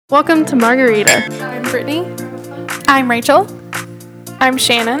Welcome to Margarita. I'm Brittany. I'm Rachel. I'm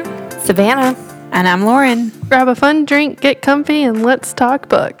Shannon. Savannah. And I'm Lauren. Grab a fun drink, get comfy, and let's talk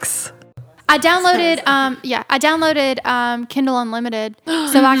books. I downloaded Kindle Unlimited so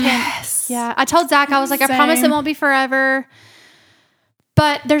I can. Yes. Yeah, I told Zach, I was like, I promise it won't be forever.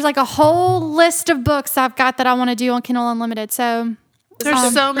 But there's like a whole list of books I've got that I want to do on Kindle Unlimited. So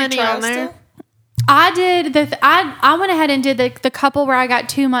there's so many on there. Still? I did I went ahead and did the couple where I got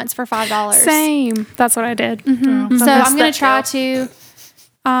 2 months for $5. Same. That's what I did. Mm-hmm. So I'm going to try to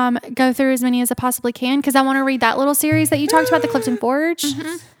go through as many as I possibly can because I want to read that little series that you talked about, the Clifton Forge.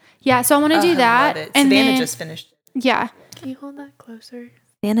 Mm-hmm. Yeah, so I want to do that. And Savannah just finished. Yeah. Can you hold that closer?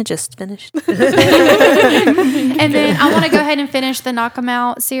 Savannah just finished. And then I want to go ahead and finish the Knock 'Em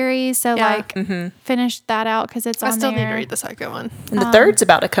Out series. So finish that out because it's on there. I still need to read the second one. And the third's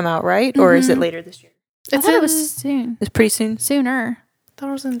about to come out, right? Or is it later this year? I thought it was soon. It's pretty soon. Sooner. I thought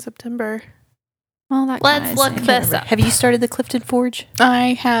it was in September. Well, that Let's look this up. Have you started the Clifton Forge?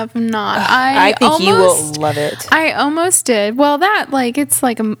 I have not. I think you will love it. I almost did. Well, it's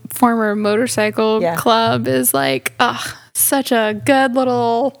like a former motorcycle club is like, such a good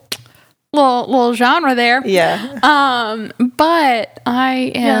little genre there. Yeah. But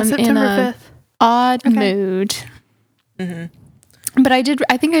I am in a 5th. odd mood. Mm-hmm. But I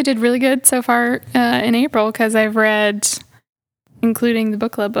think I did really good so far in April because I've read, including the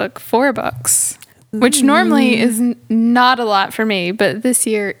book club book, 4 books, which normally is not a lot for me, but this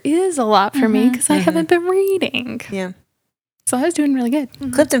year is a lot for me because I haven't been reading. Yeah. So I was doing really good.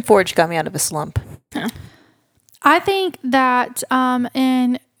 Clifton Forge got me out of a slump. Yeah. I think that,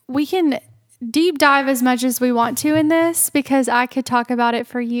 and we can deep dive as much as we want to in this because I could talk about it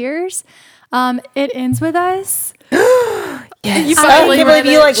for years. It ends with us. Yes. You I can't believe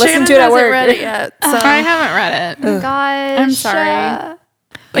you listened to it at work. Read it yet, so. I haven't read it. Oh my gosh. I'm sorry.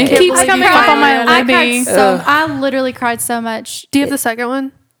 It can't keeps believe coming you up on my finally read Libby. I literally cried so much. Do you have the second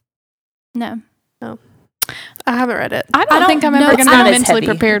one? No. I haven't read it. I don't think I'm ever going to be mentally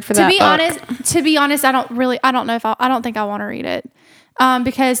prepared for that. To be honest, I don't think I want to read it.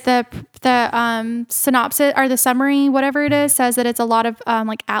 Because the synopsis or the summary, whatever it is, says that it's a lot of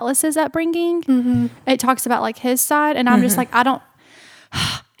like Atlas's upbringing. Mm-hmm. It talks about like his side, and I'm just like, I don't.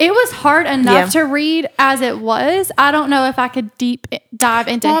 It was hard enough to read as it was. I don't know if I could deep dive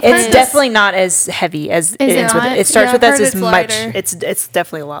into it. It's definitely not as heavy as it ends with. It starts with us as much. Lighter. It's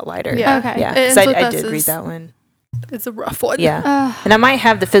definitely a lot lighter. Yeah. Okay. Yeah. Because I did read that one. It's a rough one. Yeah. And I might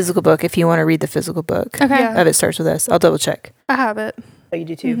have the physical book if you want to read the physical book. Okay. Of It Starts With Us. I'll double check. I have it. Oh, you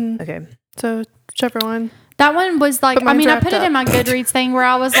do too? Mm-hmm. Okay. So, whichever one. That one was like, I put it in my Goodreads thing where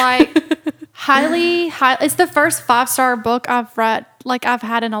I was like, highly. It's the first 5-star book I've read, like I've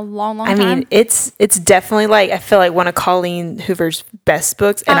had in a long time. I mean, it's definitely like, I feel like one of Colleen Hoover's best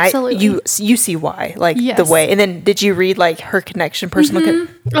books. And Absolutely. you see why, like the way. And then did you read like her personal?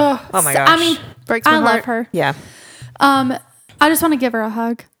 Oh my gosh. I mean, breaks my heart. love her. Yeah. I just want to give her a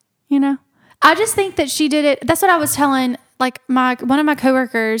hug, I just think that she did it. That's what I was telling, like one of my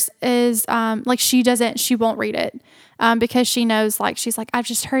coworkers is, like she won't read it, because she knows, like, she's like, I've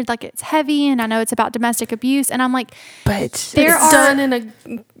just heard like it's heavy and I know it's about domestic abuse. And I'm like, but it's done in a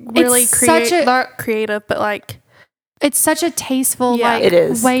really not creative, but like, it's such a tasteful it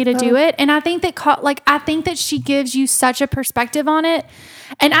is. way to do it. And I think that I think that she gives you such a perspective on it.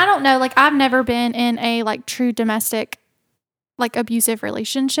 And I don't know, like I've never been in a like true domestic, like abusive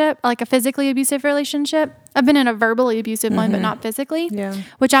relationship, like a physically abusive relationship. I've been in a verbally abusive one, but not physically,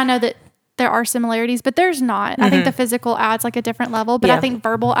 which I know that there are similarities, but there's not. I think the physical adds like a different level, but I think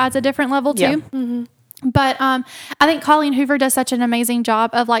verbal adds a different level too. Yeah. Mm-hmm. But I think Colleen Hoover does such an amazing job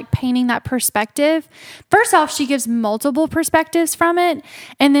of like painting that perspective. First off, she gives multiple perspectives from it.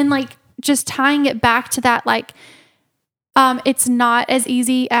 And then like just tying it back to that, like, it's not as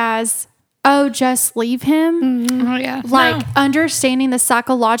easy as, just leave him. Mm-hmm. Oh yeah. Like understanding the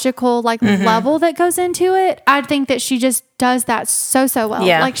psychological like level that goes into it. I think that she just does that so well.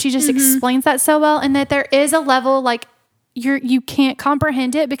 Yeah. Like she just explains that so well, and that there is a level like you can't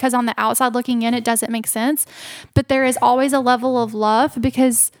comprehend it because on the outside looking in, it doesn't make sense. But there is always a level of love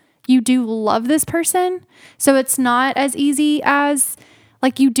because you do love this person. So it's not as easy as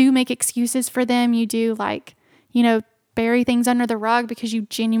like you do make excuses for them. You do like, bury things under the rug because you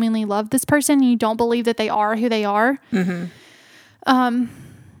genuinely love this person. And you don't believe that they are who they are. Mm-hmm.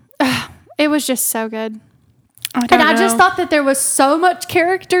 It was just so good. I just thought that there was so much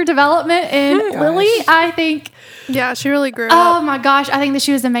character development in Lily. I think. Yeah, she really grew up. Oh my gosh. I think that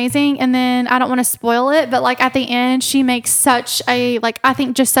she was amazing. And then I don't want to spoil it, but like at the end, she makes such a, like, I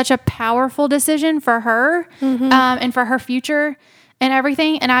think just such a powerful decision for her, and for her future. and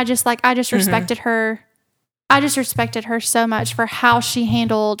everything. And I just respected her. I just respected her so much for how she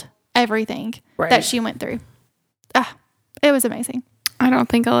handled everything that she went through. It was amazing. I don't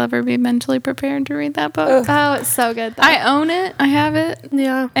think I'll ever be mentally prepared to read that book. Oh, it's so good, though. I own it. I have it.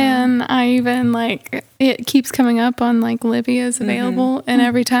 Yeah. And I even it keeps coming up on Libby is available. And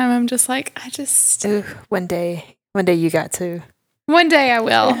every time I'm just one day you got to. One day I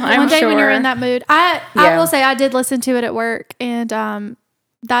will. One day when you're in that mood. I will say I did listen to it at work, and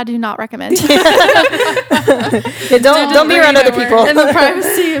I do not recommend. Don't be around other people in the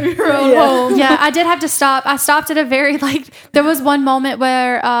privacy of your own home. Yeah, I did have to stop. I stopped at a very there was one moment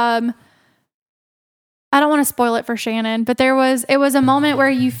where I don't want to spoil it for Shannon, but it was a moment where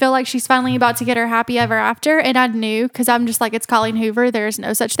you feel like she's finally about to get her happy ever after, and I knew, because I'm just like, it's Colleen Hoover. There's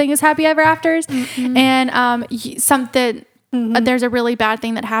no such thing as happy ever afters, and there's a really bad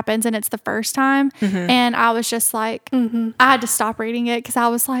thing that happens, and it's the first time, and I was just like, I had to stop reading it because I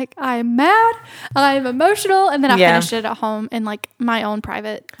was like, I am mad, I am emotional, and then I finished it at home in my own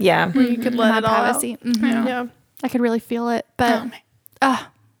private, where you could let it all privacy. Yeah, I could really feel it, but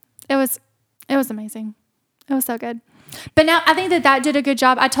it was amazing. It was so good. But now I think that did a good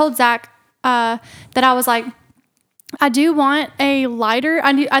job. I told Zach that I was like, I do want a lighter.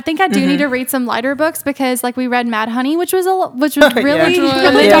 I think I do need to read some lighter books, because we read Mad Honey, which was really jump into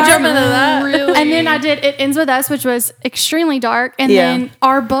that. Really. And then I did It Ends With Us, which was extremely dark. And then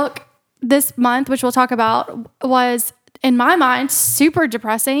our book this month, which we'll talk about, was in my mind super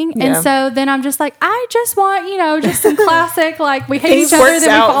depressing. Yeah. And so then I'm just like, I just want, just some classic, we hate each other, then we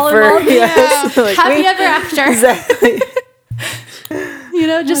fall in love. Yes. Happy ever after. Exactly.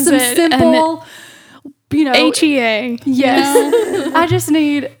 Just some simple, HEA. Yes.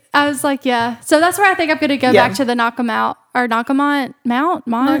 I was like, yeah. So that's where I think I'm going to go back to the Knock 'em Out, or Knock 'em on Mount.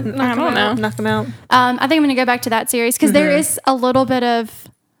 I don't know. Knock 'em Out. I think I'm going to go back to that series, because there is a little bit of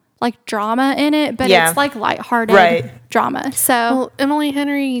drama in it, but it's lighthearted drama. So Emily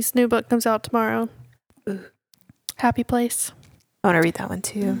Henry's new book comes out tomorrow. Happy Place. I want to read that one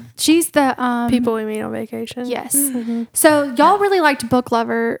too. She's the People We Meet on Vacation. Yes. So y'all really liked Book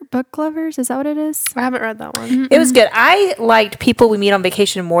Lovers? Is that what it is? I haven't read that one. It was good. I liked People We Meet on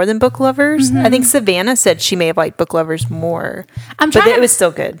Vacation more than Book Lovers. I think Savannah said she may have liked Book Lovers more, but it was still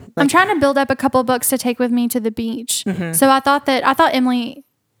good. I'm trying to build up a couple books to take with me to the beach. So I thought Emily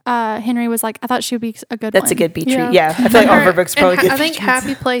Henry was I thought she would be a good one. That's a good beach read. Yeah. I feel like all of her books are probably good. I think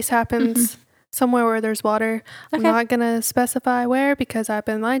Happy Place happens somewhere where there's water. I'm not going to specify where, because I've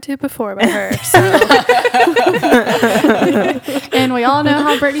been lied to before by her. So. And we all know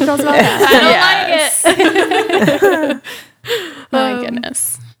how Brittany feels about that. I don't like it. My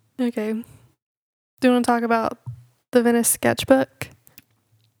goodness. Okay. Do you want to talk about the Venice Sketchbook?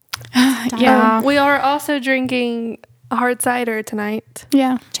 Yeah. We are also drinking hard cider tonight.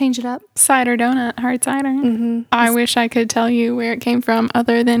 Yeah. Change it up. Cider donut, hard cider. I wish I could tell you where it came from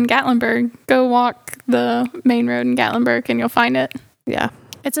other than Gatlinburg. Go walk the main road in Gatlinburg and you'll find it. Yeah.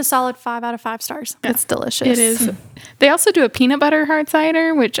 It's a solid 5 out of 5 stars. Yeah. It's delicious. It is. They also do a peanut butter hard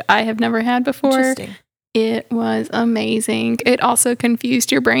cider, which I have never had before. Interesting. It was amazing. It also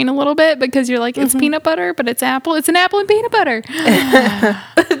confused your brain a little bit, because you're like, it's peanut butter, but it's apple. It's an apple and peanut butter.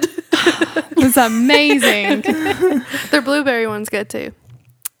 It was amazing. Their blueberry one's good too.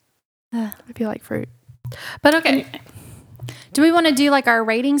 If you like fruit. But okay. Do we want to do our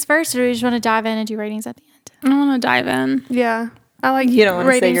ratings first, or do we just want to dive in and do ratings at the end? I want to dive in. Yeah. I like you don't want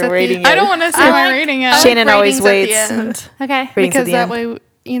to say your rating. I don't want to say my rating yet. Shannon always waits. Okay. Because that way,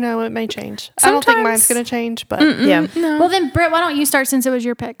 it may change. Sometimes. I don't think mine's going to change, but yeah. No. Well then, Britt, why don't you start, since it was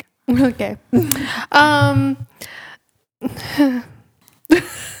your pick? Okay.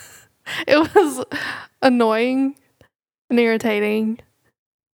 It was annoying and irritating,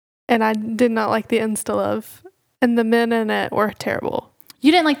 and I did not like the Insta Love, and the men in it were terrible.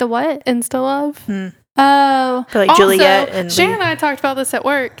 You didn't like the what? Insta Love. Oh, I feel like Juliet and Shannon and I talked about this at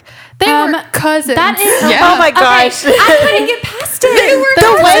work. They were cousins. That is, oh my gosh! Okay. I couldn't get past it. They were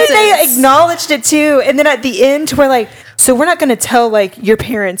the way cousins. they acknowledged it too, and then at the end, we're like, so we're not going to tell your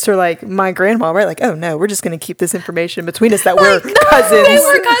parents or my grandma, right? Oh no, we're just going to keep this information between us that we're cousins. They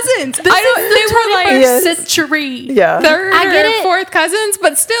were cousins. They were century. Yeah, third I get or it. Fourth cousins,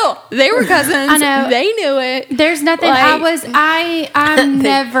 but still, they were cousins. I know. They knew it. There's nothing. I'm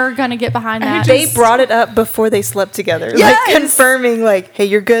never gonna get behind that. They brought it up before they slept together, confirming, hey,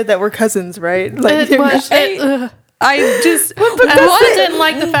 you're good that we're cousins, right? I didn't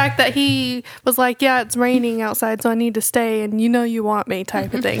like the fact that he was like, yeah, it's raining outside, so I need to stay, and you want me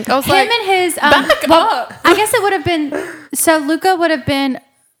type of thing. I was him and his back up. I guess it would have been, so Luca would have been,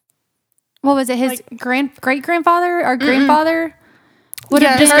 what was it, his great grandfather or grandfather? would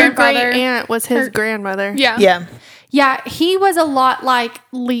have Yeah, been her great grandfather. aunt was his grandmother. Yeah. Yeah. Yeah, he was a lot like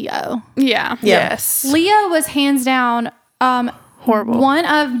Leo. Yeah. Yes. Leo was hands down Horrible. one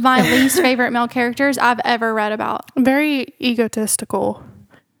of my least favorite male characters I've ever read about. Very egotistical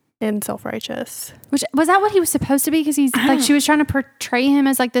and self-righteous. Which was that what he was supposed to be? Because he's like she was trying to portray him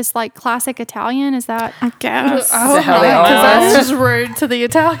as like this like classic Italian. Is that? I guess. Oh, how they all because that's are. just rude to the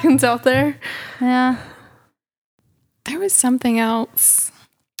Italians out there. Yeah. There was something else.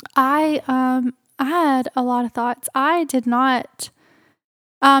 I had a lot of thoughts. I did not.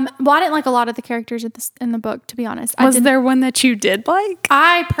 Well, I didn't like a lot of the characters in the book, to be honest. Was there one that you did like?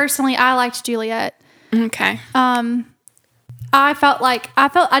 I personally, I liked Juliet. Okay.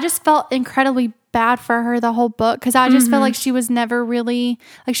 I just felt incredibly bad for her the whole book because I just felt like she was never really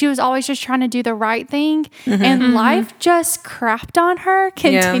like she was always just trying to do the right thing and life just crapped on her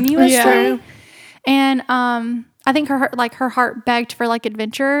continuously. Yeah. And I think her heart begged for like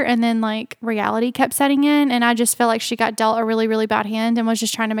adventure and then like reality kept setting in and I just feel like she got dealt a really, really bad hand and was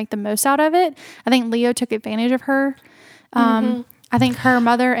just trying to make the most out of it. I think Leo took advantage of her. I think her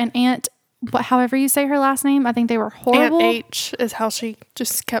mother and aunt, however you say her last name, I think they were horrible. Aunt H is how she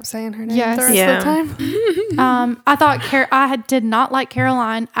just kept saying her name Yes. the rest of the time. I thought did not like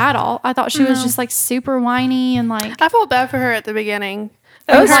Caroline at all. I thought she was just like super whiny and like I felt bad for her at the beginning.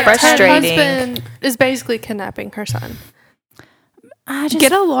 That was Like, frustrating. Her husband is basically kidnapping her son. I just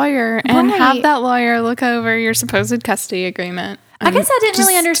Get a lawyer and Right. have that lawyer look over your supposed custody agreement. I guess I didn't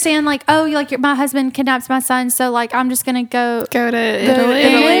really understand like, oh, my husband kidnaps my son, so like I'm just gonna go Go to to Italy.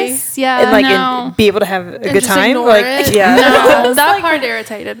 Italy. Venice. Yeah. And like No. and be able to have a good just time. ignore Like it. yeah. No, that part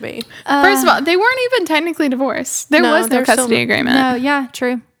irritated me. First of all, they weren't even technically divorced. There No, was no they're still custody not- agreement. no, yeah,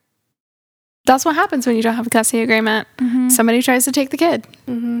 true. That's what happens when you don't have a custody agreement. Somebody tries to take the kid.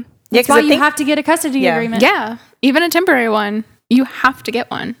 Yeah, That's 'cause why I you think have to get a custody Yeah. agreement. Yeah. Even a temporary one. You have to get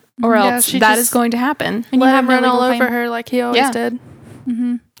one. Or Yeah, else she that just is going to happen. And you Let have him no run all legal over claim. her like he always Yeah. did.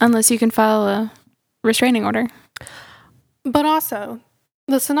 Unless you can file a restraining order. But also,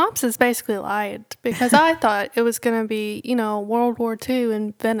 the synopsis basically lied because I thought it was going to be, World War II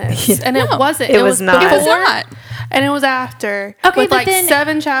in Venice. And it wasn't. It was not. Before, It was not. And it was after. Okay, with but like then-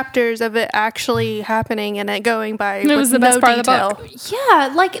 7 chapters of it actually happening and it going by. It was the best part of the book.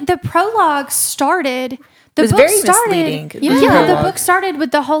 Yeah, like the prologue started. The It was book very started. misleading, the Yeah, the prologue. book started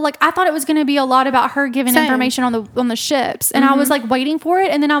with the whole like I thought it was going to be a lot about her giving Same. information on the ships, and I was like waiting for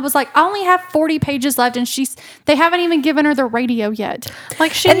it, and then I was like, I only have 40 pages left, and they haven't even given her the radio yet.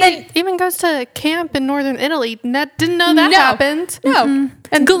 Like she And then- even goes to camp in northern Italy. Didn't know that No. happened. No.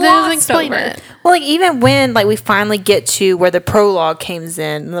 And Glossed doesn't explain over. it. well, like even when like we finally get to where the prologue comes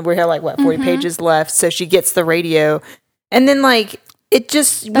in, and we have like 40 pages left, so she gets the radio, and then like it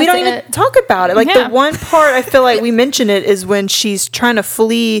just we That's don't even it. talk about it. Like Yeah. the one part I feel like we mention it is when she's trying to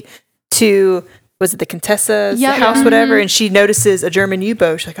flee to was it the Contessa's Yep. house, whatever, and she notices a German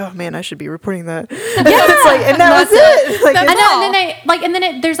U-boat. She's like, oh man, I should be reporting that. It's like, and that was it. Like, I it's- know, and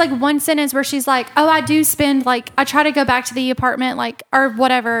then there's like one sentence where she's like, "Oh, I do spend like I try to go back to the apartment like or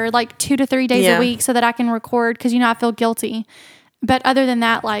whatever like 2 to 3 days Yeah. a week so that I can record because I feel guilty." But other than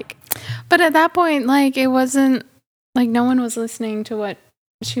that, like But at that point, like, it wasn't like no one was listening to what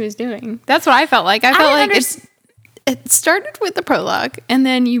she was doing. That's what I felt like. I felt didn't like it started with the prologue, and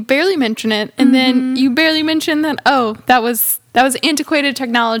then you barely mention it, and then you barely mention that. Oh, that was antiquated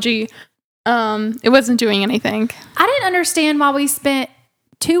technology. It wasn't doing anything. I didn't understand why we spent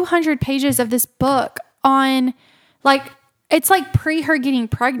 200 pages of this book on like it's like pre her getting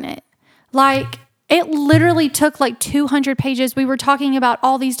pregnant. Like it literally took like 200 pages. We were talking about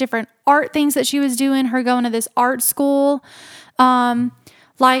all these different art things that she was doing, her going to this art school.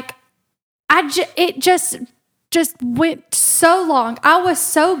 Like it just went so long. I was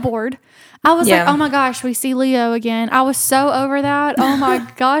so bored. I was Yeah. like, oh my gosh, we see Leo again. I was so over that. Oh my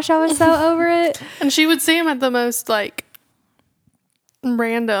gosh, I was so over it. And she would see him at the most like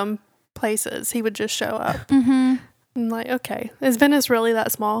random places. He would just show up. I'm like, okay, is Venice really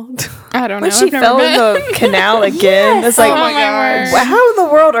that small? I don't know. when she I've never fell in been. the canal again, it's like, Oh my gosh. how in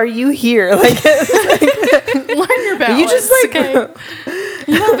the world are you here? Like, Learn your balance. you just like, okay.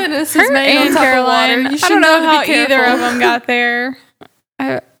 You know Venice is Her made on and top Caroline. of water. You I should don't know to how be either careful. of them got there.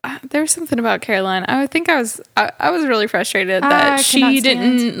 There's something about Caroline. I think I was really frustrated I that cannot she stand.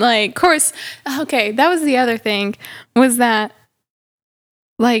 didn't like. Of course, okay. That was the other thing was that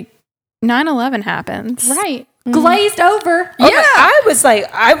like 9/11 happens, Right. Glazed over. yeah,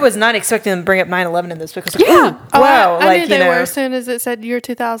 I was not expecting them to bring up 9/11 in this because Yeah. wow, I like knew they you know, were as soon as it said year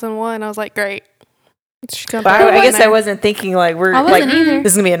 2001. I was like, great. I guess I wasn't thinking like we're I wasn't either.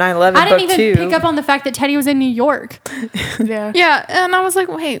 This is gonna be a 9/11 I didn't book even too. pick up on the fact that Teddy was in New York. Yeah, and I was like,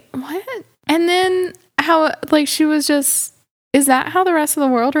 wait, what? And then how, like, she was just, is that how the rest of the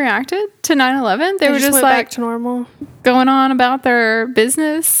world reacted to 9/11? They were just went like back to normal, going on about their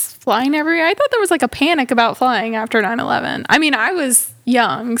business, flying everywhere. I thought there was like a panic about flying after 9/11. I mean, I was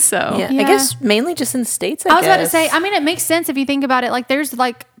young, so Yeah. Yeah. I guess mainly just in the States. I was about to say, I mean, it makes sense if you think about it. Like, there's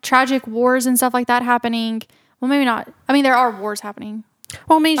like tragic wars and stuff like that happening. Well, maybe not. I mean, there are wars happening.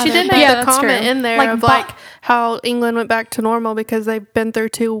 Well, I mean, she did make Yeah, the that's comment true. in there Like, of like how England went back to normal because they've been through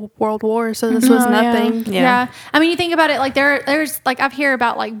 2 world wars, so this was Oh, yeah. nothing. Yeah. I mean, you think about it, like there's like I've heard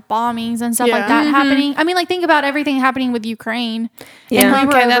about like bombings and stuff like that happening. I mean, like think about everything happening with Ukraine. Yeah. And we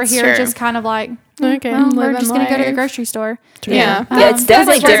were Okay, over that's here true. just kind of like, Okay. well, we're Living just going to go to the life. grocery store. Yeah. Yeah, it's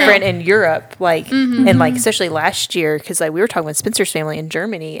definitely that's different in Europe, like, and like especially last year, because like we were talking with Spencer's family in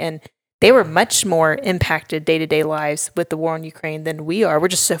Germany, and they were much more impacted day to day lives with the war in Ukraine than we are. We're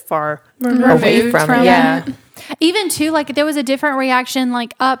just so far away Removed from from it. Yeah, Even too, like there was a different reaction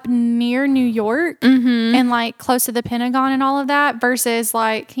like up near New York and like close to the Pentagon and all of that versus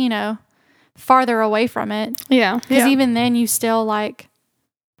like, you know, farther away from it. yeah, Because even then you still like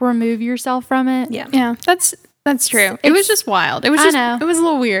remove yourself from it. yeah. yeah. That's true. It was just wild. It was I just, know. it was a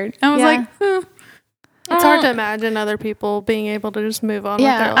little weird. I was Yeah. like, It's hard to imagine other people being able to just move on with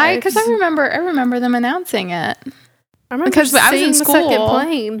yeah, their lives. because I remember them announcing it I remember because I was seeing in the second school.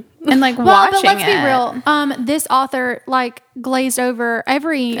 plane. and like Well, watching but let's be it. real. This author like glazed over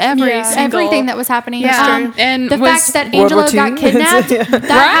Every single- everything that was happening. Yeah, and the was fact that World War Angelo got II. kidnapped, Yeah. that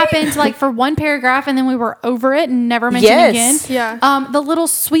happened like for one paragraph, and then we were over it and never mentioned Yes. again. Yeah. The little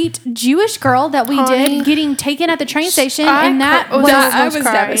sweet Jewish girl that we Honey. did getting taken at the train station, I and that cr- was that- I was was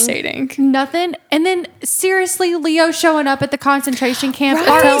crying. devastating. nothing. And then seriously, Leo showing up at the concentration camp. Right.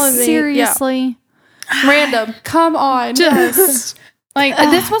 Are Telling you me, seriously? Random. Come on. Just like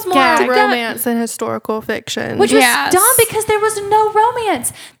This was more Gag like that. romance and historical fiction. Which was Yes. dumb because there was no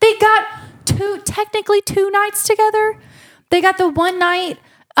romance. They got technically 2 nights together. They got the one night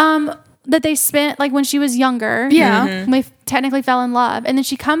that they spent like when she was younger. Yeah. When they technically fell in love. And then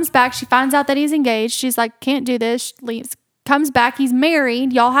she comes back. She finds out that he's engaged. She's like, can't do this. She leaves. Comes back. He's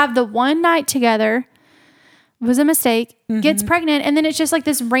married. Y'all have the one night together. It was a mistake. Gets pregnant. And then it's just like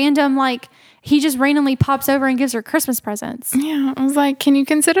this random, like, he just randomly pops over and gives her Christmas presents. Yeah, I was like, can you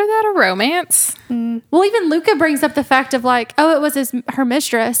consider that a romance? Well, even Luca brings up the fact of like, oh, it was her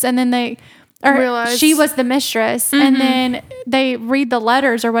mistress, and then Realize- she was the mistress, and then they read the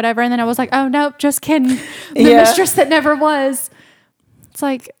letters or whatever, and then I was like, oh nope, just kidding, the Yeah. mistress that never was. It's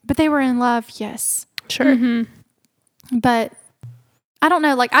like, but they were in love, yes, Sure. but I don't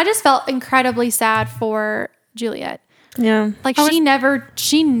know. Like, I just felt incredibly sad for Juliet. Yeah. Like she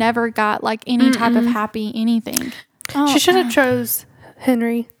never got like any type of happy anything. She should have chose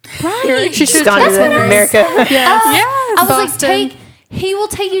Henry. Right. She She's should gone to have chose America. Yes. I was Boston. like, he will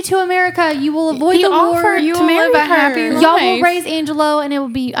take you to America. You will avoid He the war. offered you to will marry live a happy her. life. Y'all will raise Angelo, and it will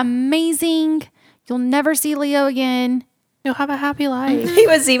be amazing. You'll never see Leo again. You'll have a happy life. He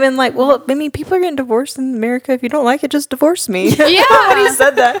was even like, well, I mean, people are getting divorced in America. If you don't like it, just divorce me. Yeah. When he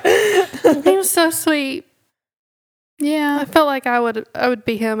said that. He was so sweet. Yeah. I felt like I would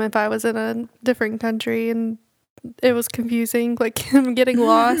be him if I was in a different country and it was confusing, like him getting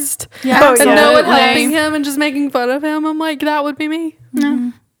lost. Yeah. And no one Absolutely. helping him and just making fun of him. I'm like, that would be me.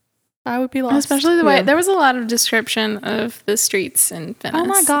 No. I would be lost. Especially the way Yeah. there was a lot of description of the streets in Venice. Oh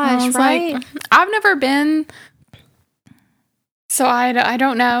my And gosh, I was right? like, I've never been, so I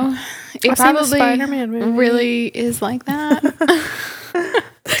don't know. It I've seen the probably Spider-Man movie. really is like that.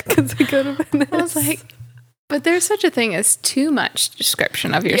 Because I go to Venice. I was like, but there's such a thing as too much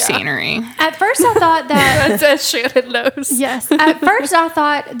description of your Yeah. scenery. At first, I thought that. That's as Shannon knows. Yes. At first, I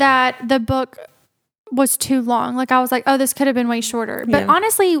thought that the book was too long. Like, I was like, oh, this could have been way shorter. But Yeah.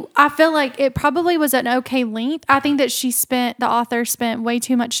 honestly, I feel like it probably was an okay length. I think that the author spent way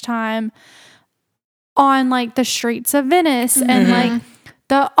too much time on like the streets of Venice and like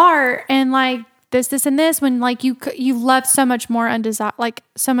the art and like this and this, when like you left so much more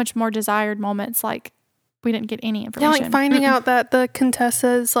so much more desired moments. Like, we didn't get any Yeah, information. like finding out that the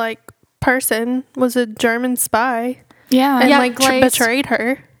Contessa's like person was a German spy Yeah. and Yeah, like Glaze. betrayed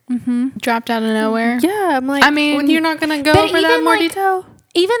her. Dropped out of nowhere. Yeah, I'm like, I mean, you're not gonna go but over that even, in more like, detail.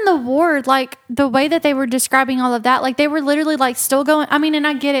 Even the war, like the way that they were describing all of that, like they were literally like still going. I mean, and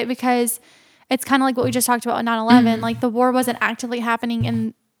I get it because it's kind of like what we just talked about with 9/11. Like the war wasn't actively happening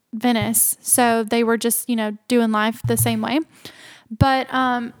in Venice, so they were just, doing life the same way. But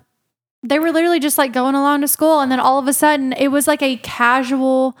they were literally just like going along to school, and then all of a sudden it was like a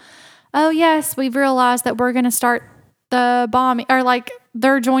casual oh yes, we've realized that we're going to start the bombing, or like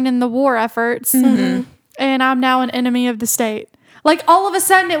they're joining the war efforts, and I'm now an enemy of the state. Like all of a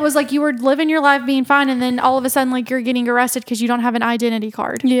sudden it was like you were living your life being fine, and then all of a sudden like you're getting arrested because you don't have an identity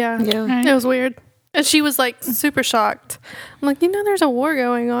card. Yeah. Right. It was weird. And she was like super shocked. I'm like, there's a war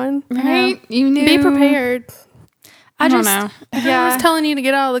going on. Right? You knew. Be prepared. I don't know. I was telling you to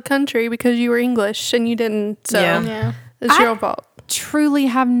get out of the country because you were English and you didn't. So Yeah. it's your own fault. Truly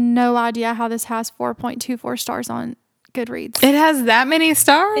have no idea how this has 4.24 stars on Goodreads. It has that many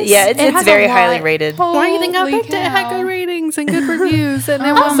stars? Yeah, It it's has very a lot. highly rated. Why do you think I Holy picked it? It had cow. good ratings and good reviews. And it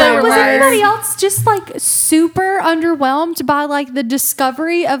Oh was my Also, was word. anybody else just like super underwhelmed by like the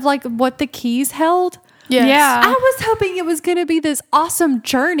discovery of like what the keys held? Yes. Yeah. I was hoping it was going to be this awesome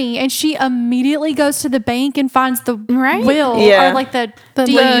journey, and she immediately goes to the bank and finds the Right. will Yeah. or like the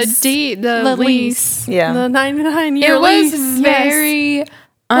lease. The lease. Yeah. The 99-year It was lease. very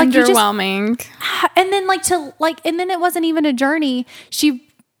Like, you just- underwhelming. and then and then it wasn't even a journey. She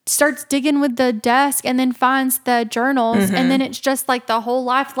starts digging with the desk and then finds the journals, and then it's just like the whole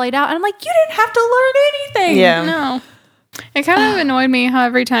life laid out. And I'm like, you didn't have to learn anything. Yeah. No. It kind of annoyed me how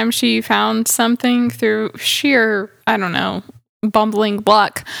every time she found something through sheer, I don't know, bumbling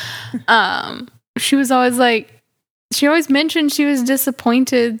luck, she was always like, she always mentioned she was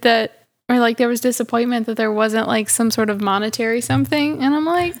disappointed that, or like there was disappointment that there wasn't like some sort of monetary something. And I'm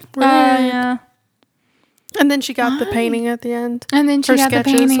like, Yeah. And then she got the painting at the end. and then she Her got the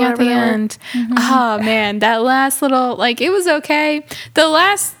sketches, painting at whatever the they were. end. Oh man, that last little, like, it was okay. The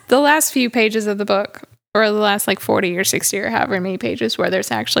last few pages of the book, or the last like 40 or 60 or however many pages where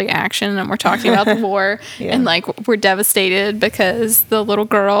there's actually action and we're talking about the war and like we're devastated because the little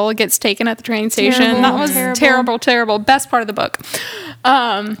girl gets taken at the train station. That was terrible. Best part of the book.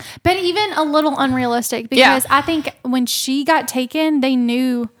 But even a little unrealistic, because I think when she got taken, they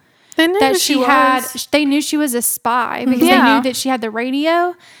knew They knew that she they knew she was a spy because they Yeah. knew that she had the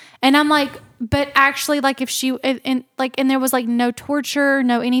radio. And I'm like, but actually, like if she, and there was like no torture,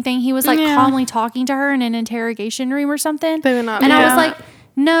 no anything. He was like calmly talking to her in an interrogation room or something. They would not. And I Yeah. was like,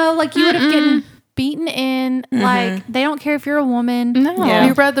 no, like you would have gotten beaten in. Like they don't care if you're a woman. No. Yeah.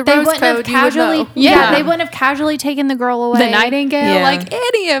 You read the They rose wouldn't have code, you would casually, know. Yeah. they wouldn't have casually taken the girl away. The Nightingale, Yeah. like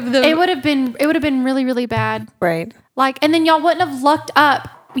any of them. It would have been really, really bad. Right. Like, and then y'all wouldn't have lucked up.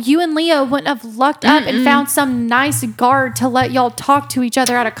 You and Leo wouldn't have lucked up and found some nice guard to let y'all talk to each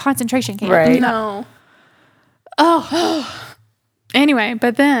other at a concentration camp. Right. No. Oh. Anyway,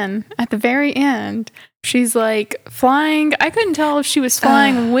 but then at the very end, she's like flying. I couldn't tell if she was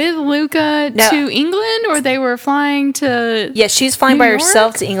flying with Luca to England or they were flying to. Yeah, she's flying New by York?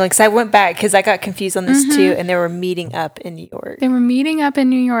 herself to England because I went back because I got confused on this too, and they were meeting up in New York. They were meeting up in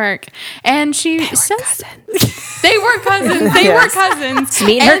New York, and she says they were cousins. They Yes. were cousins.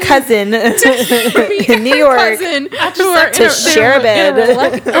 Meeting her cousin in New York to share a bed.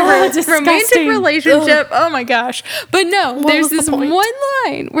 Romantic relationship. Oh my gosh! But no, there's was the this point? one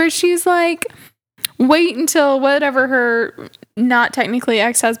line where she's like, "Wait until whatever her not technically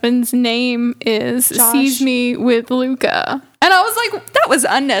ex-husband's name is Josh. sees me with Luca," and I was like, "That was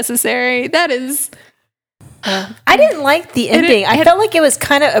unnecessary. That is." I didn't like the ending. I felt like it was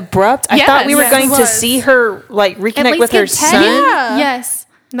kind of abrupt. I thought we were Yes, going it to was. see her like reconnect with her get Teddy. son. Yeah. Yes.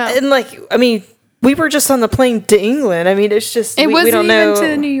 No. And like, I mean, we were just on the plane to England. I mean, it's just It we wasn't don't even know.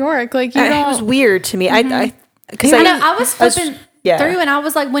 to New York. Like you It don't. was weird to me. I because I know. I was flipping yeah. through, and I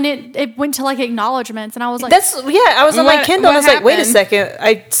was like, when it went to like acknowledgements, and I was like, That's I was on my What- Kindle. what I was like, wait a happened? second.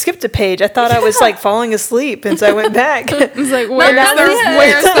 I skipped a page. I thought I was like falling asleep, and so I went back. I It's like where's that the, was it.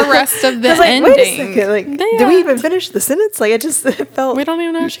 where's the rest of the was like, ending? wait a second. Like, did we even finish the sentence? Like, it felt We don't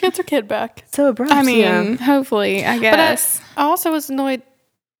even know if she gets her kid back. so abrupt. I mean, yeah. hopefully, I But guess. I also was annoyed.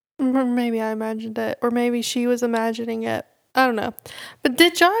 Or maybe I imagined it, or maybe she was imagining it. I don't know. But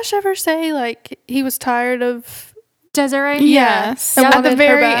did Josh ever say like he was tired of Desiree. Yes. and At wanted the her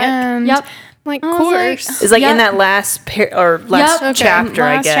very back? end. Yep. Like, I was course. It's like Yep. in that last last Yep. chapter,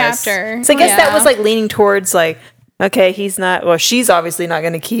 I Last guess. chapter. So I guess that Yeah. was like leaning towards like, okay, he's not. Well, she's obviously not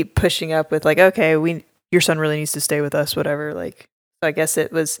going to keep pushing up with like, okay, your son really needs to stay with us, whatever. Like, so I guess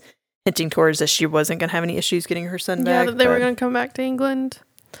it was hinting towards that she wasn't going to have any issues getting her son Yeah, back. that they were but- going to come back to England.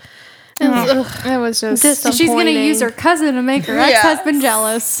 It was, ugh. It was just. So she's gonna use her cousin to make her ex-husband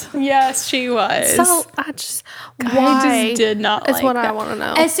jealous. Yes, she was. So I just, I why? just did not It's like what that. I want to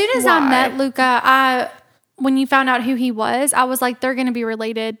know. As soon as Why? I met Luca, when you found out who he was, I was like, they're gonna be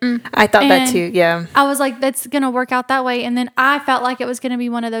related. I thought that And- too. Yeah. I was like, that's gonna work out that way. And then I felt like it was gonna be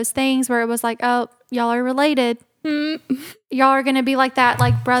one of those things where it was like, oh, y'all are related. Y'all are gonna be like that,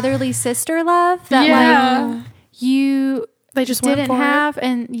 like brotherly sister love. That Yeah. like you They just went didn't for have,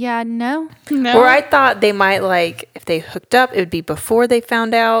 and no. Or I thought they might, like, if they hooked up, it would be before they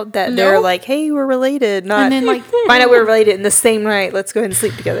found out that they're like, hey, we're related. Not And then, like, find out we're related in the same night. Let's go ahead and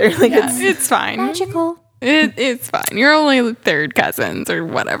sleep together. Like, it's fine. magical. It's fine. You're only third cousins or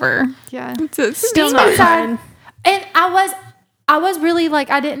whatever. Yeah. It's Still not fine. And I was really like,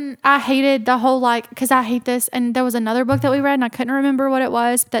 I hated the whole, like, because I hate this. And there was another book that we read and I couldn't remember what it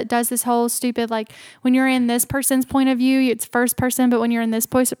was that does this whole stupid, like, when you're in this person's point of view, it's first person. But when you're in this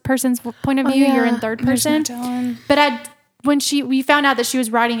person's point of view, you're in third person. But when we found out that she was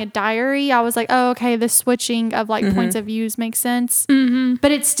writing a diary, I was like, oh, okay, the switching of like points of views makes sense. Mm-hmm.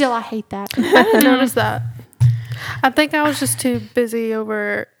 But it's still, I hate that. I didn't notice that. I think I was just too busy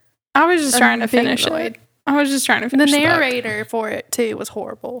over. I was just trying to being finish annoyed. it. I was just trying to finish The the book. narrator for it too was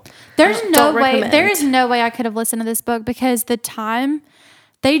horrible. There's no way. recommend. There is no way I could have listened to this book because the time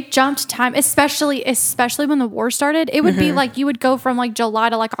they jumped time, especially when the war started. It would be like you would go from like July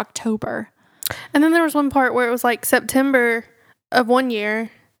to like October. And then there was one part where it was like September of one year,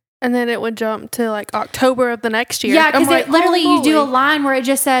 and then it would jump to like October of the next year. Yeah, because like, literally you do a holy. line where it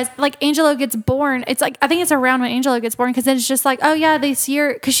just says like Angelo gets born. It's like I think it's around when Angelo gets born because then it's just like, oh yeah, this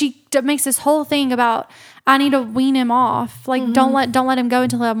year, because she makes this whole thing about I need to wean him off. Like don't let him go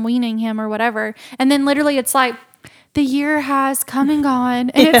until I'm weaning him or whatever. And then literally it's like the year has come and gone,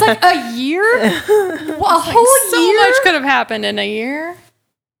 and it's like a year, well, a whole So year. much could have happened in a year,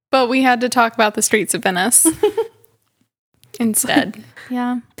 but we had to talk about the streets of Venice instead.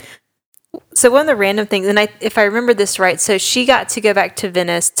 Yeah. So one of the random things, and if I remember this right, so she got to go back to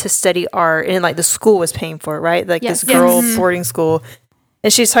Venice to study art, and like the school was paying for it, right? Like Yes. this girl boarding school.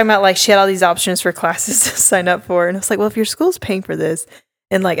 And she's talking about like she had all these options for classes to sign up for. And I was like, well, if your school's paying for this,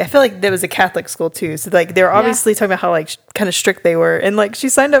 and like I feel like there was a Catholic school too. So like they were obviously talking about how like kind of strict they were. And like she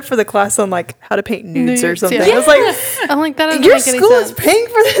signed up for the class on like how to paint nudes or something. Yeah. I was like, I'm like, that doesn't your make any school is sense. paying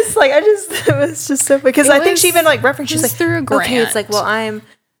for this? Like it was just so, because I think she even like referenced, she's like, through a grant. okay, it's like, well, I'm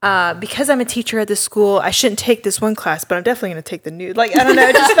because I'm a teacher at this school, I shouldn't take this one class, but I'm definitely going to take the nude. Like, I don't know.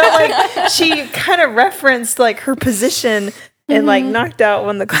 It just felt like she kind of referenced like her position and like knocked out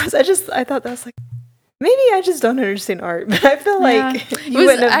one of the class. I thought that was like, maybe I just don't understand art, but I feel like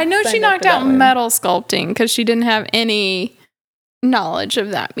I know she knocked out metal sculpting because she didn't have any knowledge of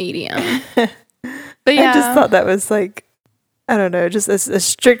that medium. But yeah, I just thought that was like, I don't know, just as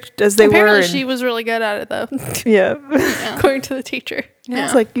strict as they Apparently were. she was really good at it though, yeah. according to the teacher.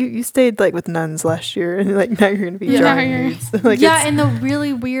 It's like you stayed like with nuns last year, and like now you're going to be drawing nudes. Like, Yeah, and the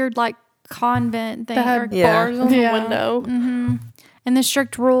really weird like convent thing. That had bars on the window. Mm-hmm. And the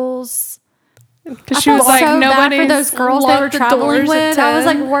strict rules. because I she was felt like, so bad for nobody's those girls they were locked the traveling doors at with. I was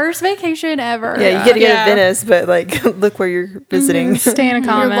 10. like, worst vacation ever. Yeah, you get to go Yeah. to Venice, but like look where you're visiting. stay in a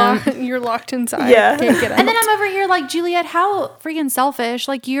convent. You're locked inside. Yeah. Can't get out. And then I'm over here like, Juliet, how freaking selfish.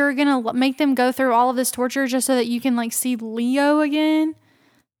 Like, you're going to make them go through all of this torture just so that you can like see Leo again?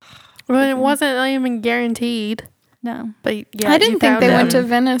 Well, it wasn't even guaranteed. No. But yeah, I didn't think they went to them.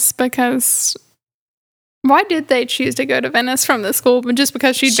 Venice because why did they choose to go to Venice from the school? Just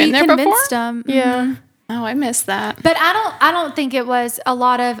because she'd been there before? convinced them. Yeah. Oh, I missed that. But I don't think it was a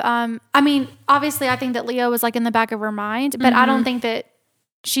lot of I mean, obviously I think that Leo was like in the back of her mind, but I don't think that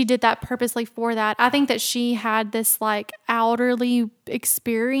she did that purposely for that. I think that she had this like outerly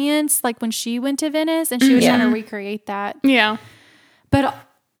experience like when she went to Venice and she was trying to recreate that. Yeah. But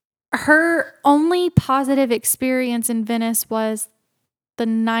her only positive experience in Venice was the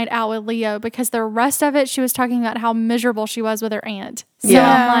night out with Leo, because the rest of it she was talking about how miserable she was with her aunt. So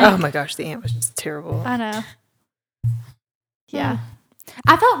I'm like, oh my gosh, the aunt was just terrible. I know. Yeah.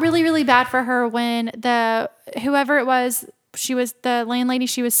 I felt really, really bad for her when whoever it was, the landlady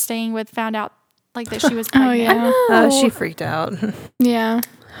she was staying with found out like that she was pregnant. yeah. Oh, she freaked out. Yeah.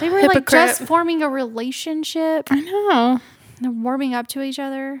 They were Hypocrite. like just forming a relationship I know. and warming up to each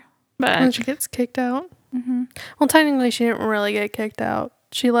other. When But she gets kicked out. Mm-hmm. Well, technically, she didn't really get kicked out.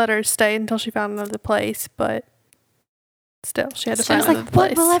 She let her stay until she found another place, but still, she had to She find was another like,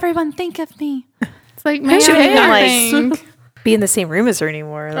 place. "What will everyone think of me?" it's like, Who man, should even, like, nothing. Be in the same room as her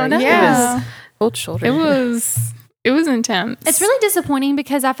anymore. Like, know. It Yeah. was cold shoulder. It was intense. It's really disappointing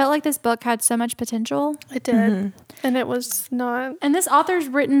because I felt like this book had so much potential. It did. And it was not. And this author's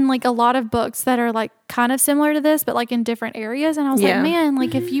written like a lot of books that are like kind of similar to this, but like in different areas. And I was like, man,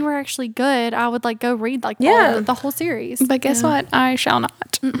 like if you were actually good, I would like go read like the whole series. But guess what? I shall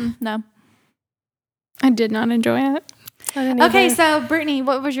not. No. I did not enjoy it. I didn't Okay, either. so Brittany,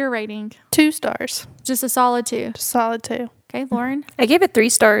 what was your rating? 2 stars. Just a solid 2. Solid 2. Okay, Lauren, I gave it 3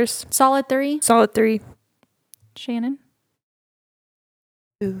 stars. solid 3. Solid 3. Shannon,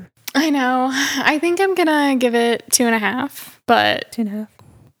 Ooh. I know. I think I'm gonna give it 2.5, but 2.5.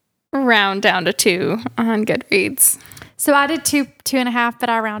 round down to 2 on Goodreads. So I did 2.5, but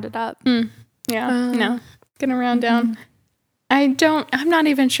I rounded up. Yeah, no, gonna round down. I'm not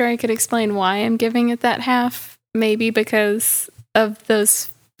even sure I could explain why I'm giving it that half. Maybe because of those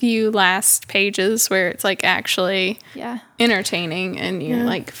few last pages where it's like actually entertaining and you're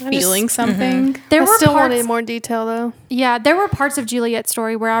like feeling something. There I were still parts, wanted more detail though. Yeah, there were parts of Juliet's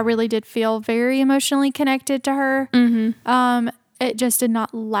story where I really did feel very emotionally connected to her. It just did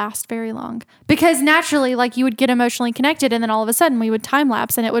not last very long because naturally, like you would get emotionally connected, and then all of a sudden we would time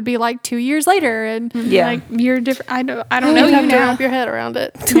lapse, and it would be like 2 years later, and like you're different. I don't know. You have You to now. wrap your head around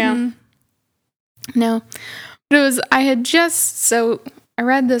it. Yeah. No, but it was. I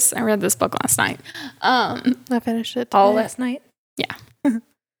read this book last night. I finished it All today. last night.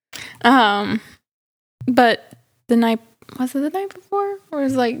 But was it the night before or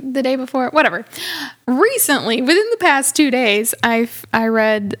was it like the day before? Whatever. Recently, within the past 2 days, I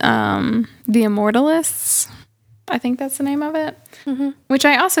read The Immortalists. I think that's the name of it. Which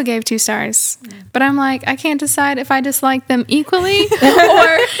I also gave 2 stars. But I'm like, I can't decide if I dislike them equally or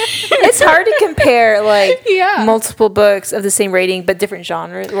It's hard to compare like Yeah. multiple books of the same rating but different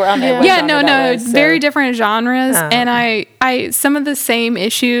genres. Or I don't know what Yeah, genre that was, so- very different genres, and I some of the same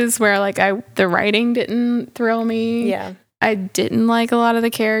issues where like the writing didn't thrill me. Yeah. I didn't like a lot of the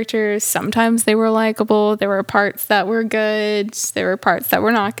characters. Sometimes they were likable. There were parts that were good. There were parts that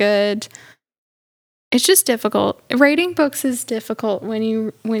were not good. It's just difficult. Rating books is difficult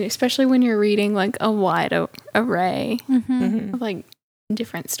especially when you're reading like a wide array of like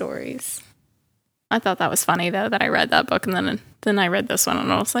different stories. I thought that was funny though that I read that book and then I read this one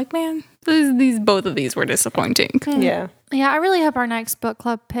and I was like, man, both of these were disappointing. Yeah. I really hope our next book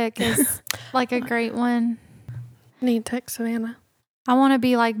club pick is like a great one. Need to text Savannah. I want to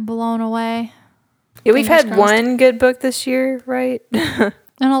be like blown away. Yeah, we've Fingers had crossed. one good book this year, right? And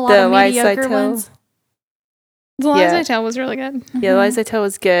a lot The of Lies I mediocre Tell. ones. The Lies Yeah. I Tell was really good. Yeah, Lies I Tell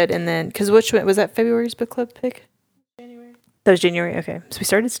was good, and then because which one was that? February's book club pick? January. That was January. Okay, so we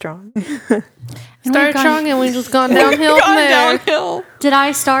started strong. And Started we've strong and we just gone downhill from there. Downhill. Did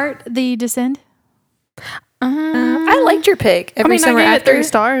I start The Descend? I liked your pick. Every I summer gave it after. 3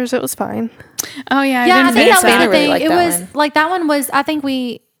 stars. It was fine. Oh yeah, Yeah, I didn't think that was Savannah the really thing. liked It that was one. like that one was. I think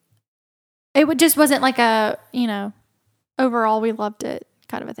just wasn't like a overall we loved it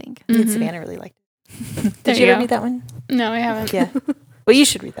kind of a thing. Me and Savannah really liked it. There Did you you ever go. read that one? No, I haven't. Yeah. Well, you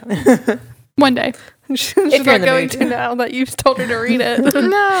should read that one. One day. She's you're not in the going mood. to now that you've told her to read it.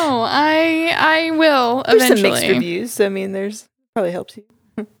 No, I will There's eventually. some mixed reviews. So, I mean, there's probably helps you.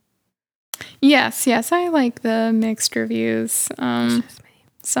 Yes, I like the mixed reviews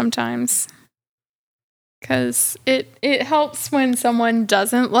sometimes because it helps when someone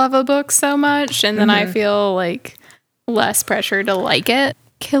doesn't love a book so much, and then I feel like less pressure to like it.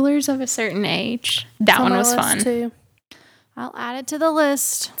 Killers of a Certain Age. That On one my was list, fun. too. I'll add it to the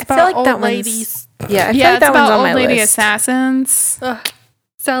list. I feel like old that one's. ladies. Yeah, I feel Yeah, like it's that one's about on old my lady list. assassins. Ugh,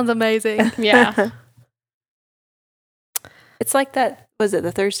 sounds amazing. Yeah. It's like that. Was it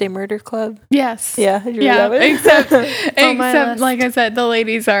the Thursday Murder Club? Yes. Yeah. Did you read Yeah. that one? Except on my list. like I said, the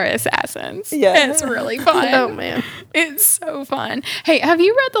ladies are assassins. Yeah. It's really fun. Oh man. It's so fun. Hey, have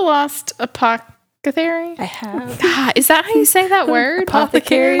you read The Lost Apothecary? I have. God, is that how you say that word?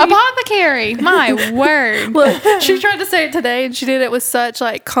 Apothecary. Apothecary. My word. Look, she tried to say it today and she did it with such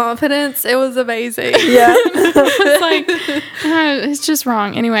like confidence. It was amazing. Yeah. It's like it's just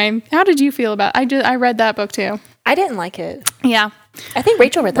wrong. Anyway, how did you feel about I read that book too. I didn't like it. Yeah. I think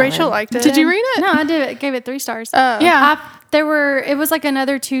Rachel read that Rachel one. liked it. Did you read it? No, I gave it 3 stars. Yeah. It was like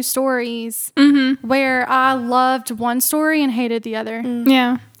another 2 stories where I loved one story and hated the other.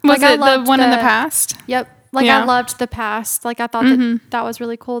 Yeah. Was Like, I it the loved one in the the- past? Yep. Like Yeah. I loved the past. Like I thought that was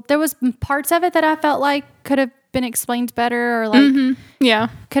really cool. There was parts of it that I felt like could have been explained better or like Yeah.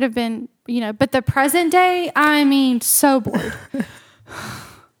 could have been, but the present day, I mean, so bored.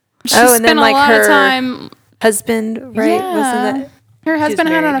 She Oh, and spent then, a like, lot of her time. Husband, right? Yeah. Wasn't that? Her husband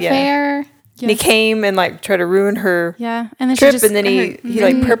had an married, yeah. affair. And he came and like tried to ruin her Yeah. And then trip, she just, and then he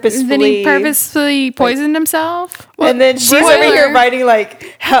like purposefully. Then he purposefully poisoned himself. and then she's over spoiler. here writing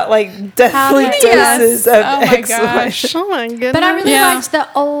like deathly Yes. doses of Oh my excellent. gosh. Oh my goodness. But I really Yeah. liked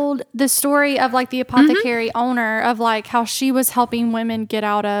the story of like the apothecary owner of like how she was helping women get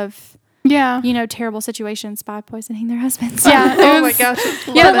out of, Yeah. terrible situations by poisoning their husbands. Yeah. Oh it my was- gosh.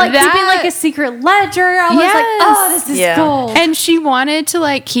 But like that- keeping like a secret ledger, I was like, Yes. oh, this is Yeah. gold. And she wanted to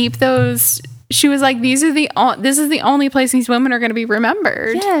like keep those she was like, this is the only place these women are going to be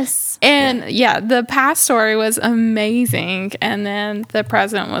remembered. Yes. And the past story was amazing. And then the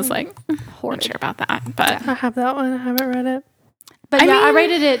present was like, not sure about that. But I have that one. I haven't read it. But I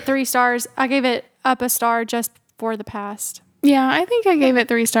rated it 3 stars. I gave it up a star just for the past. yeah, I think I gave it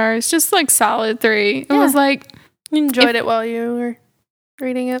 3 stars. Just like solid 3. It was like, You enjoyed it while you were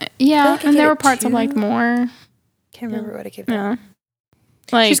reading it. yeah. I And there gave were it parts I 2. liked more. Can't remember what I gave that. Yeah.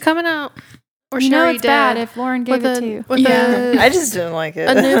 Like, She's coming out. Or You know Sherry it's bad did. if Lauren gave it 2. With Yeah. I just didn't like it.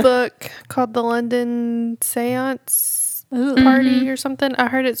 a new book called The London Seance Party or something. I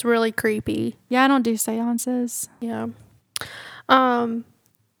heard it's really creepy. Yeah, I don't do seances. Yeah.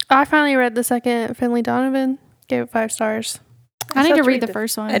 I finally read the second Finley Donovan. Gave it 5 stars. I need still to have to read read the the-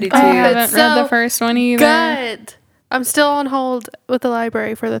 first one. I do too. I haven't So read the first one either. Good. I'm still on hold with the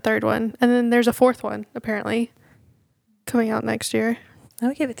library for the third one. And then there's a 4th one, apparently, coming out next year.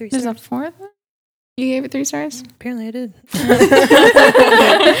 I gave it 3 There's stars. a 4th one? You gave it 3 stars? Apparently I did. You're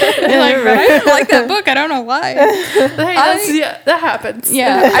like, but I didn't like that book. I don't know why. That happens.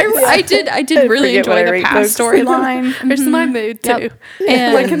 Yeah, I did really forget what enjoy I the rate past books. storyline. There's my mood, too. Yep.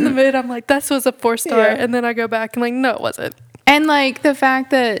 And Like, in the mood, I'm like, this was a 4-star. Yeah. And then I go back and like, no, it wasn't. And like the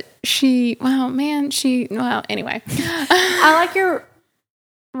fact that anyway. I like your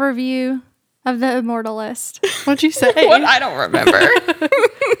review of The Immortalist. What'd you say? What? I don't remember.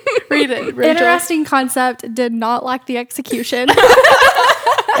 Read it, Rachel. Interesting concept. Did not like the execution.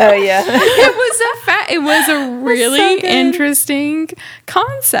 Oh yeah. It was a really so good. interesting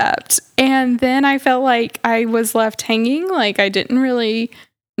concept. And then I felt like I was left hanging. Like I didn't really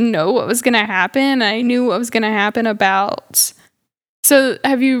know what was going to happen. I knew what was going to happen about. So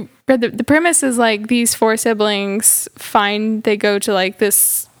have you read the premise is like these 4 siblings they go to like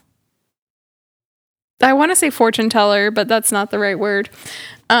this, I want to say fortune teller, but that's not the right word.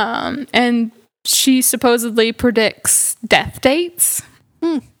 And she supposedly predicts death dates.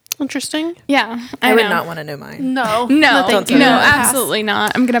 Interesting. Yeah. I would know. not want to know mine. No. No, thank no, you. absolutely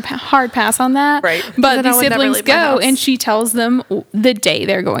not. I'm going to hard pass on that. Right. But Then I the would never siblings leave my go house. and she tells them the day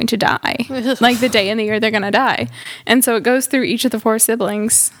they're going to die. Like the day and the year they're going to die. And so it goes through each of the 4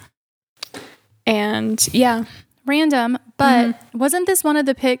 siblings. And yeah. Random, but wasn't this one of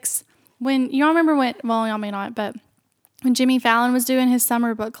the picks when y'all remember y'all may not, but when Jimmy Fallon was doing his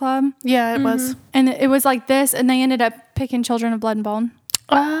summer book club? Yeah, it was. And it was like this, and they ended up picking Children of Blood and Bone.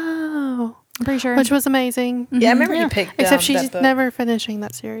 Oh. I'm pretty sure. Which was amazing. Yeah, I remember you picked Except that she's book. never finishing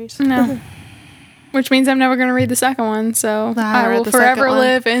that series. No. Which means I'm never going to read the second one. So I I read will the forever second one.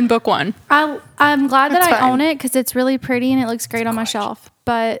 live in book 1. I'm glad that That's I fine. own it because it's really pretty and it looks great on my shelf,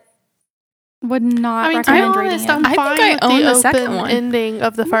 but would not I mean, to be recommend reading honest, it. I'm I think fine I with own the the open second one. ending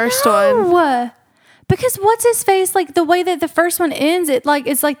of the first one. No, because what's his face? Like the way that the first one ends, it's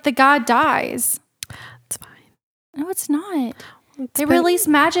like the guy dies. It's fine. No, it's not. It's They been- release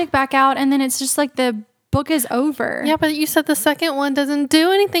magic back out, and then it's just like the book is over. Yeah, but you said the second one doesn't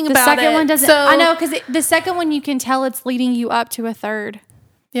do anything the about it. second one doesn't. So, I know because the second one you can tell it's leading you up to a third.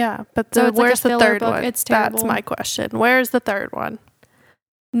 Yeah, but So it's like a where's the filler third book. one? It's That's terrible. my question. Where's the third one?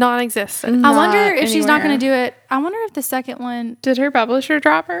 Non-existent. I wonder Not if she's not going anywhere. to do it. I wonder if the second one Did her publisher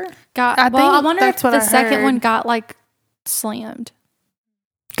drop her? got. I I think wonder that's if what the I second heard. one got like slammed.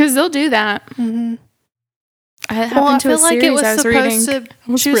 Because they'll do that. Mm-hmm. It happened Well, I to a feel like series it was I was reading. supposed to.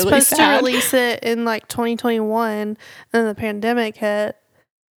 It was She was really supposed sad. to release it in like 2021, and then the pandemic hit,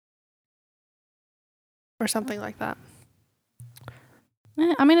 or something like that.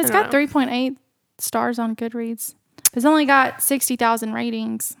 I mean, it's I got don't 3.8 stars on Goodreads. It's only got 60,000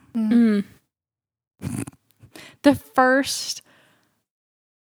 ratings. Mm. The first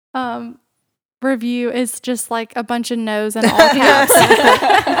review is just like a bunch of no's and all caps.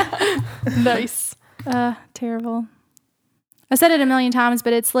 Nice. Terrible. I said it a million times,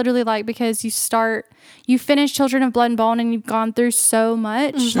 but it's literally like because you finish Children of Blood and Bone and you've gone through so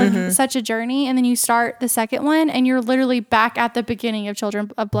much, like such a journey, and then you start the second one and you're literally back at the beginning of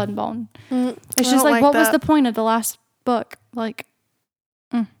Children of Blood and Bone. It's just like, what was the point of the last book? Like,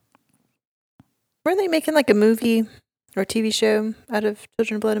 Were they making like a movie or TV show out of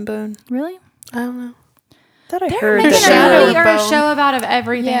Children of Blood and Bone? really? I don't know. Thought I They're heard making Shadow a movie of or a Bone. show about of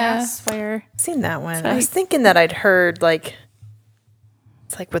everything. Yeah. I swear. I've seen that one. So- I was thinking that I'd heard like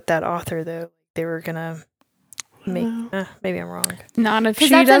it's like with that author though. They were gonna make maybe I'm wrong. Not if 'Cause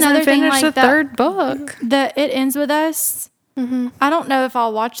she that's doesn't another thing, finish like the that- third book. It Ends With Us. Mm-hmm. I don't know if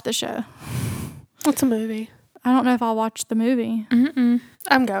I'll watch the show. What's a movie? I don't know if I'll watch the movie. Mm-mm.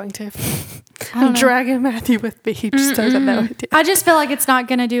 I'm going to. I I'm don't know. dragging Matthew with me. He just doesn't know it. I just feel like it's not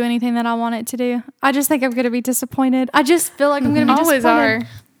going to do anything that I want it to do. I just think I'm going to be disappointed. I just feel like I'm going to be Always are.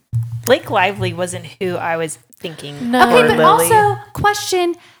 disappointed. Blake Lively wasn't who I was thinking. No. Okay, for but Lily. also,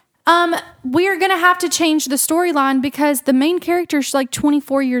 question, we're going to have to change the storyline because the main character is like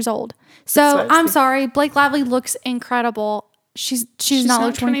 24 years old. So, That's what I was I'm thinking. sorry, Blake Lively looks incredible. She's not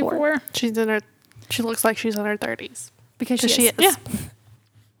like 24. She's in her. She looks like she's in her 30s Because because she she is. is. Yeah.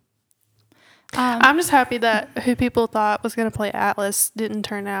 I'm just happy that who people thought was going to play Atlas didn't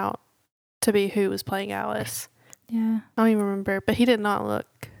turn out to be who was playing Alice. Yeah. I don't even remember, but he did not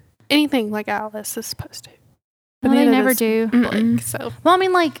look anything like Alice is supposed to. Well, they neither never does do. Blake, so Well, I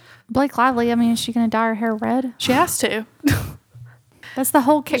mean, like, Blake Lively, I mean, is she going to dye her hair red? she has to. That's the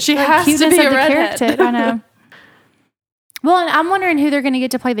whole She has to cuteness be of a the redhead. character. I know. Well, and I'm wondering who they're going to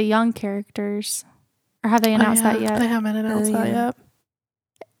get to play the young characters. Or have they announced that yet? They haven't announced that yet.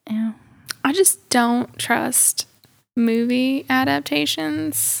 Yeah. I just don't trust movie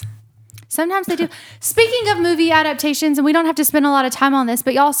adaptations. Sometimes they do. Speaking of movie adaptations, and we don't have to spend a lot of time on this,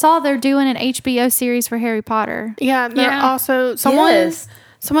 but y'all saw they're doing an HBO series for Harry Potter. Yeah, they're Yeah. also some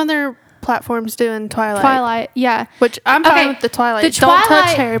other platforms doing Twilight, yeah. which I'm Okay, fine with the Twilight. the Don't touch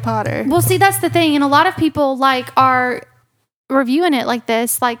Twilight- Harry Potter. Well, see, that's the thing, and a lot of people like are reviewing it like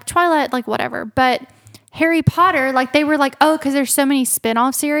this, like Twilight, like whatever. But Harry Potter, like they were like, oh, because there's so many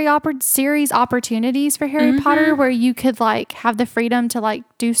spin-off series opportunities for Harry Potter where you could like have the freedom to like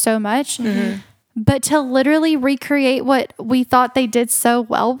do so much. But to literally recreate what we thought they did so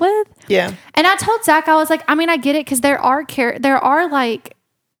well with. Yeah. And I told Zach, I was like, I mean, I get it because there are like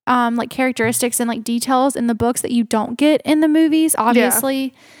characteristics and like details in the books that you don't get in the movies,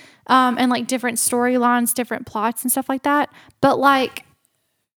 obviously. And like different storylines, different plots and stuff like that. But like,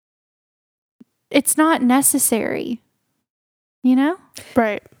 it's not necessary, you know?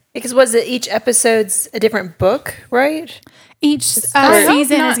 Right. Because was it each episode's a different book, right? Each or-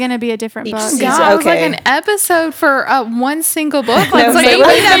 season not- is going to be a different Each book. season. Yeah, it was like Okay. an episode for one single book. No, Like, it's maybe,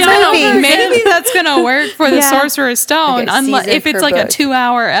 like that's a movie. gonna, maybe that's gonna work for the Yeah. Sorcerer's Stone, Like a unless season if it's per like a book.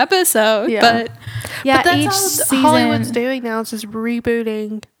 2-hour episode. Yeah. But Yeah, But that's each all season. Hollywood's doing now is just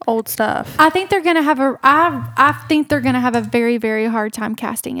rebooting old stuff. I think they're going to have I think they're going to have a very, very hard time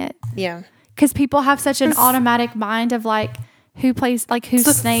casting it. Yeah. Because people have such an automatic mind of like who plays, like who's It's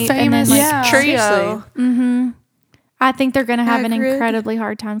a Snape. And then famous like, Yeah. trio. I think they're going to have an Hagrid. incredibly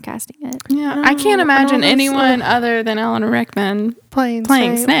hard time casting it. yeah, I can't imagine anyone other than Alan Rickman Playing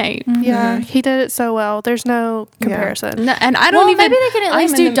Snape. Yeah, he did it so well. There's no comparison. No, and I don't Well, even. maybe they can at I'm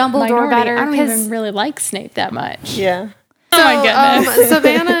least in do the Dumbledore minority. better, I don't 'cause- even really like Snape that much. Yeah. Oh my goodness.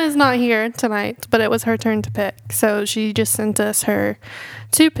 Savannah is not here tonight, but it was her turn to pick. So she just sent us her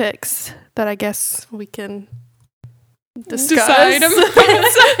 2 picks that I guess we can discuss. Decide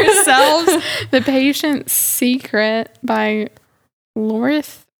amongst ourselves. The Patient's Secret by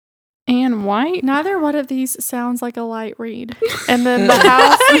Lorith Ann White. Neither one of these sounds like a light read. And then the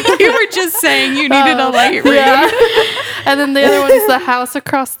house. You were just saying you needed a light read. Yeah. And then the other one is The House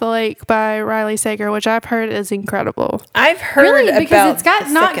Across the Lake by Riley Sager, which I've heard is incrable. I've heard Really? about Because it's got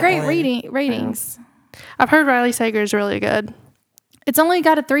the not second great one. ratings. I've heard Riley Sager is really good. It's only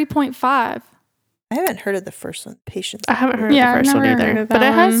got a 3.5. I haven't heard of the first one, Patience. I haven't heard Yeah, the I've first one never heard either. of But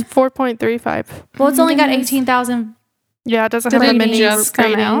that it has one. 4.35. Well, it's only got Goodness. 18,000. Yeah, it doesn't Did have a it mini just come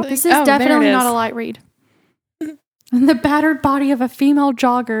rating. out? This is Oh, there definitely it not is. a light read. And the battered body of a female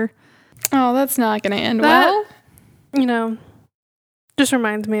jogger. Oh, that's not going to end That- well. You know, just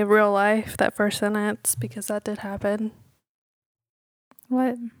reminds me of real life, that first sentence, because that did happen.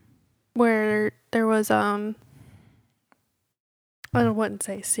 What? Where there was, I wouldn't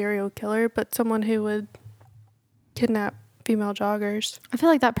say serial killer, but someone who would kidnap female joggers. I feel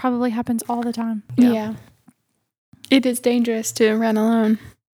like that probably happens all the time. Yeah. It is dangerous to run alone.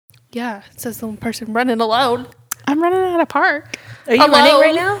 Yeah, it says the one person running alone. I'm running out of park. Are you running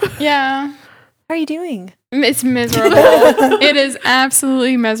right now? How Yeah. are you doing? It's miserable. It is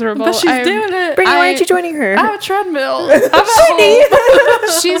absolutely miserable. But she's doing it. Brittany, why I- aren't you joining her? I have a treadmill.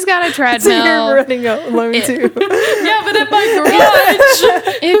 She's got a So you're treadmill. running alone too. Yeah, but in my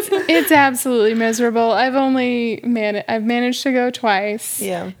garage. It's absolutely miserable. I've managed to go twice.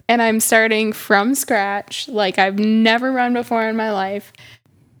 Yeah. And I'm starting from scratch like I've never run before in my life.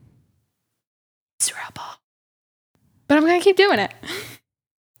 Miserable. But I'm going to keep doing it.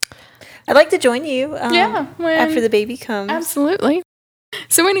 I'd like to join you. Yeah. After the baby comes. Absolutely.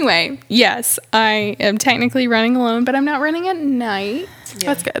 So anyway, yes, I am technically running alone, but I'm not running at night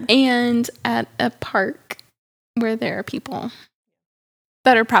That's good. and at a park where there are people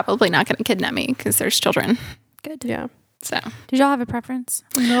that are probably not going to kidnap me because there's children. Good. Yeah. So, Did y'all have a preference?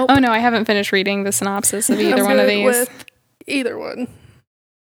 Nope. oh no, I haven't finished reading the synopsis of either I'm one of good these. with either one.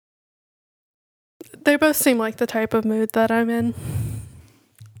 They both seem like the type of mood that I'm in.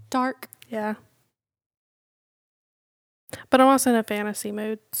 dark. Yeah. But I'm also in a fantasy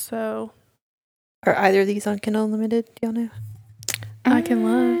mood, so Are either of these on Kindle Unlimited? Do y'all know? I can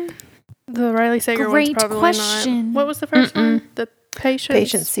look. The Riley Sager Great one's probably question. not. What was the first one? The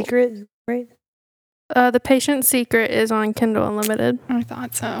Patient Secret, right? The Patient Secret is on Kindle Unlimited. I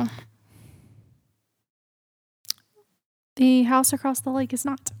thought so. The House Across the Lake is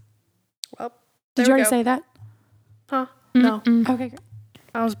not. Well, Did you already say that? Huh? No. Okay, great.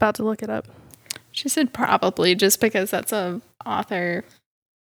 I was about to look it up. She said probably just because that's a author.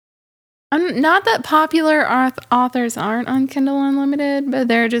 Not that popular authors aren't on Kindle Unlimited, but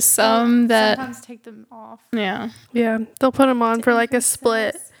there are just some that sometimes take them off. yeah. Yeah, they'll put them on for like a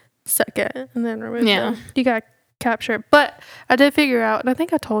split second and then remove them. You gotta capture it. But I did figure out, and I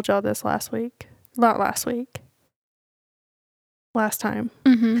think I told y'all this last week. Not last week. Last time.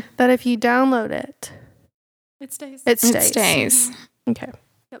 Mm-hmm. That if you download it, It stays. it stays. It stays. Okay.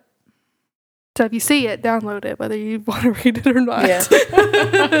 Yep. So if you see it, download it, whether you want to read it or not. Yeah.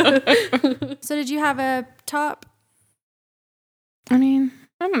 So did you have a top, I mean,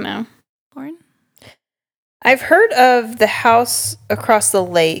 I don't know. Lauren? I've heard of The House Across the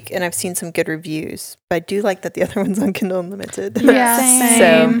Lake, and I've seen some good reviews. But I do like that the other one's on Kindle Unlimited. Yeah,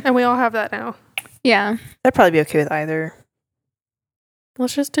 same. And we all have that now. Yeah. I'd probably be okay with either.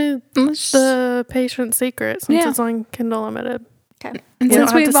 Let's just do the Patient Secret since it's on Kindle Unlimited. Okay. And We don't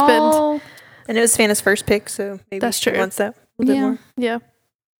since have to we've spend- all And it was Savannah's first pick, so maybe That's she true. wants that a little bit more. Yeah.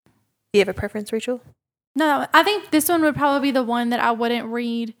 Do you have a preference, Rachel? No, I think this one would probably be the one that I wouldn't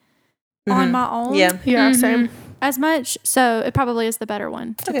read on my own Yeah. Yeah, same. as much. So it probably is the better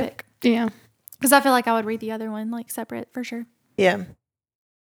one to Okay. pick. yeah. Because I feel like I would read the other one like separate for sure. Yeah.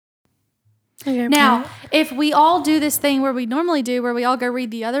 Okay. Now, if we all do this thing where we normally do, where we all go read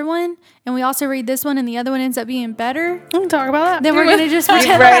the other one, and we also read this one, and the other one ends up being better, we can talk about that. then we're going to just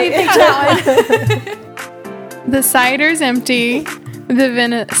pretend like we picked that one. The cider's empty. The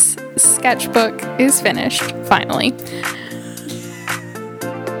Venice Sketchbook is finished, finally.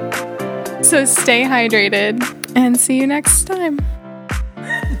 So stay hydrated and see you next time.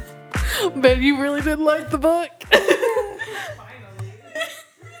 But you really did like the book.